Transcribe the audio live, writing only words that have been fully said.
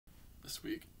This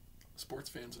week, sports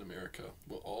fans in America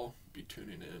will all be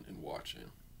tuning in and watching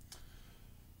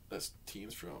as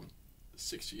teams from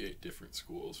 68 different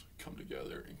schools come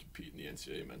together and compete in the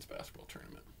NCAA men's basketball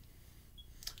tournament.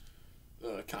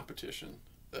 The competition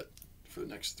that for the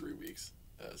next 3 weeks,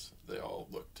 as they all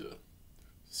look to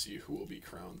see who will be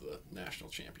crowned the national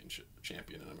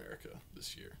champion in America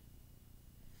this year.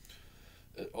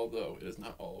 Although it has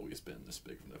not always been this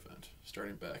big of an event,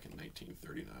 starting back in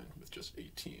 1939 with just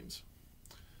 8 teams,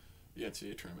 the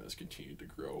NCAA tournament has continued to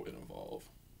grow and evolve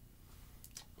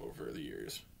over the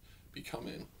years,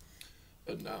 becoming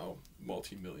a now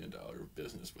multi-million-dollar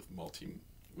business with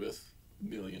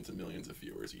millions and millions of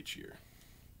viewers each year.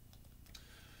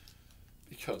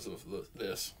 Because of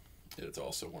this, it's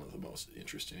also one of the most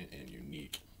interesting and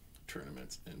unique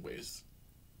tournaments and ways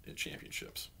in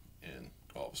championships in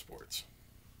all of sports.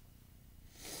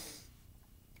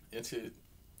 The NCAA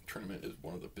tournament is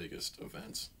one of the biggest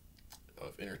events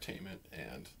of entertainment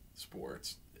and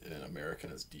sports in America,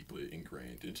 and is deeply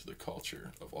ingrained into the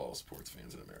culture of all sports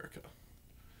fans in America.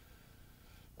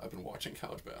 I've been watching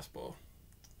college basketball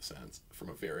from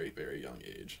a very, very young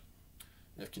age,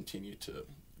 and have continued to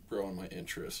grow in my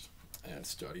interest and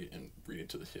study and read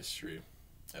into the history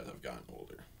as I've gotten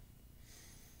older.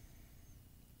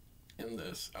 In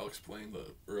this, I'll explain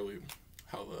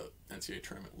how the NCAA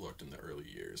tournament looked in the early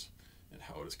years and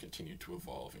how it has continued to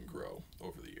evolve and grow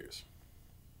over the years.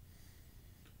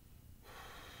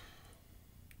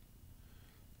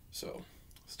 So,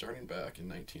 starting back in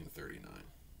 1939,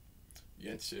 the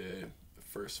NCAA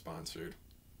first sponsored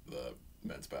the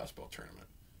men's basketball tournament,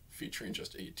 featuring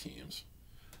just 8 teams: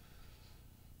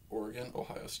 Oregon,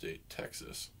 Ohio State,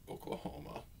 Texas,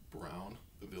 Oklahoma, Brown,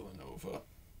 Villanova,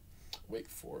 Wake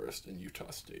Forest, and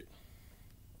Utah State.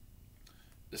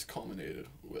 This culminated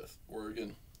with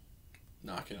Oregon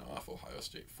knocking off Ohio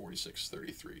State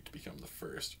 46-33 to become the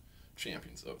first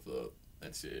champions of the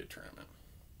NCAA tournament.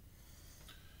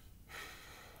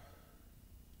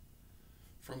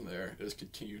 From there, it has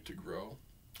continued to grow,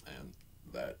 and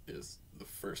that is the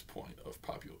first point of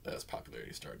as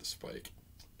popularity started to spike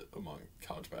among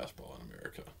college basketball in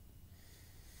America.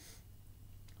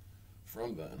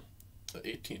 From then, the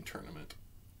 18 tournament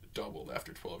doubled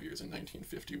after 12 years in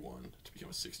 1951 to become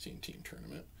a 16-team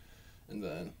tournament, and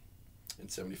then in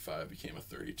 75 became a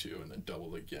 32, and then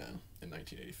doubled again in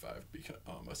 1985 to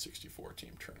become a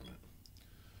 64-team tournament,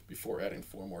 before adding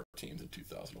 4 more teams in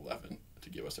 2011 to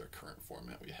give us our current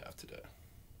format we have today.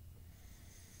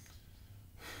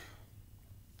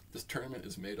 This tournament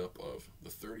is made up of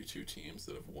the 32 teams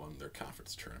that have won their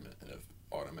conference tournament and have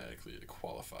automatically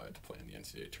qualified to play in the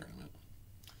NCAA tournament,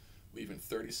 leaving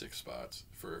 36 spots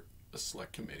for a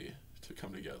select committee to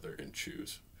come together and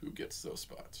choose who gets those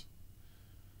spots.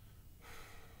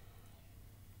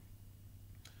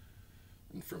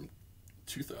 And from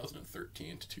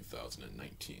 2013 to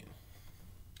 2019,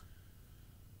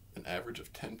 an average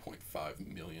of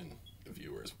 10.5 million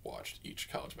viewers watched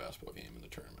each college basketball game in the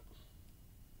tournament.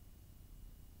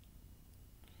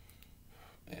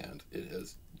 And it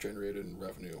has generated in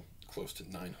revenue close to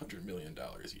 $900 million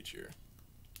each year.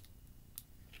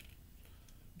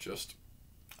 Just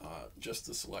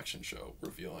the selection show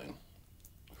revealing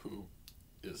who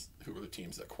are the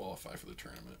teams that qualify for the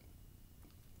tournament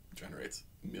generates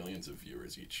millions of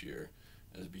viewers each year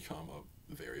and has become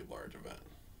a very large event.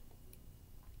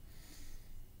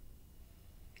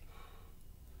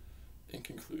 In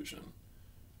conclusion,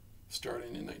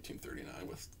 starting in 1939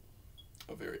 with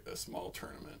a small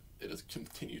tournament, it has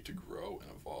continued to grow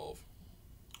and evolve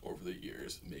over the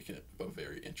years, making it a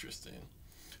very interesting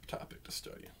topic to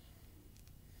study.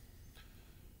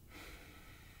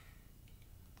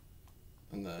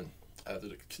 And then, as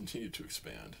it continued to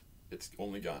expand, it's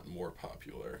only gotten more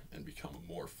popular and become a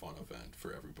more fun event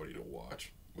for everybody to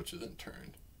watch, which has in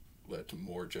turn led to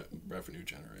more revenue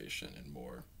generation and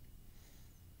more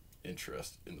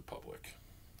interest in the public.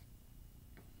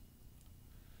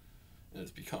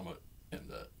 And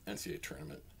the NCAA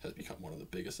tournament has become one of the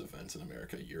biggest events in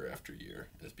America year after year,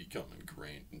 and has become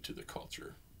ingrained into the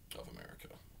culture of America.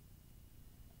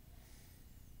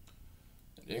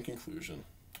 And in conclusion,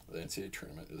 the NCAA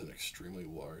tournament is an extremely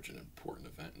large and important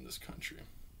event in this country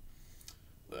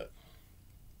that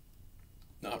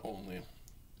not only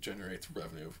generates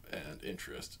revenue and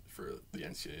interest for the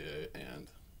NCAA and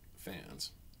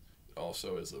fans, it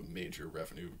also is a major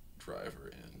revenue driver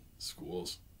in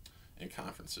schools and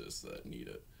conferences that need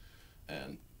it.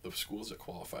 And the schools that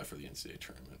qualify for the NCAA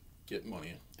tournament get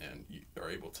money and are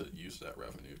able to use that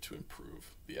revenue to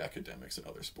improve the academics and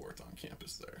other sports on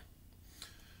campus there,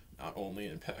 not only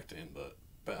impacting the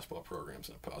basketball programs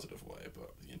in a positive way,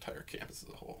 but the entire campus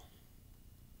as a whole.